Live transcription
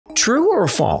True or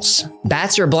false?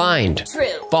 Bats are blind.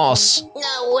 True. False.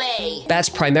 No way. Bats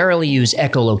primarily use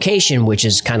echolocation, which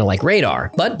is kind of like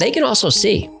radar, but they can also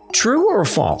see. True or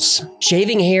false?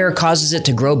 Shaving hair causes it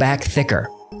to grow back thicker.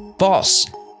 False.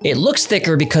 It looks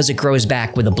thicker because it grows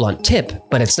back with a blunt tip,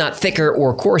 but it's not thicker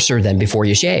or coarser than before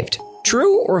you shaved.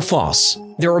 True or false?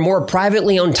 There are more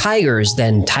privately owned tigers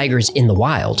than tigers in the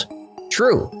wild.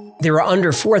 True. There are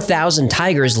under 4,000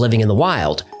 tigers living in the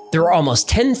wild. There are almost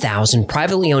 10,000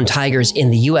 privately owned tigers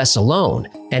in the US alone,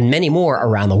 and many more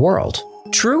around the world.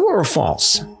 True or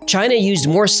false? China used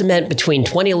more cement between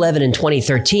 2011 and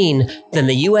 2013 than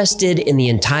the US did in the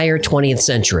entire 20th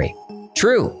century.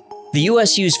 True. The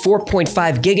US used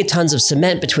 4.5 gigatons of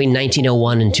cement between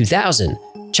 1901 and 2000.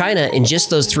 China, in just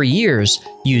those 3 years,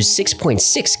 used 6.6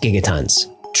 gigatons.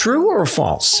 True or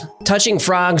false? Touching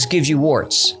frogs gives you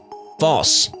warts.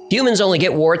 False. Humans only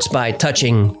get warts by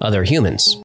touching other humans.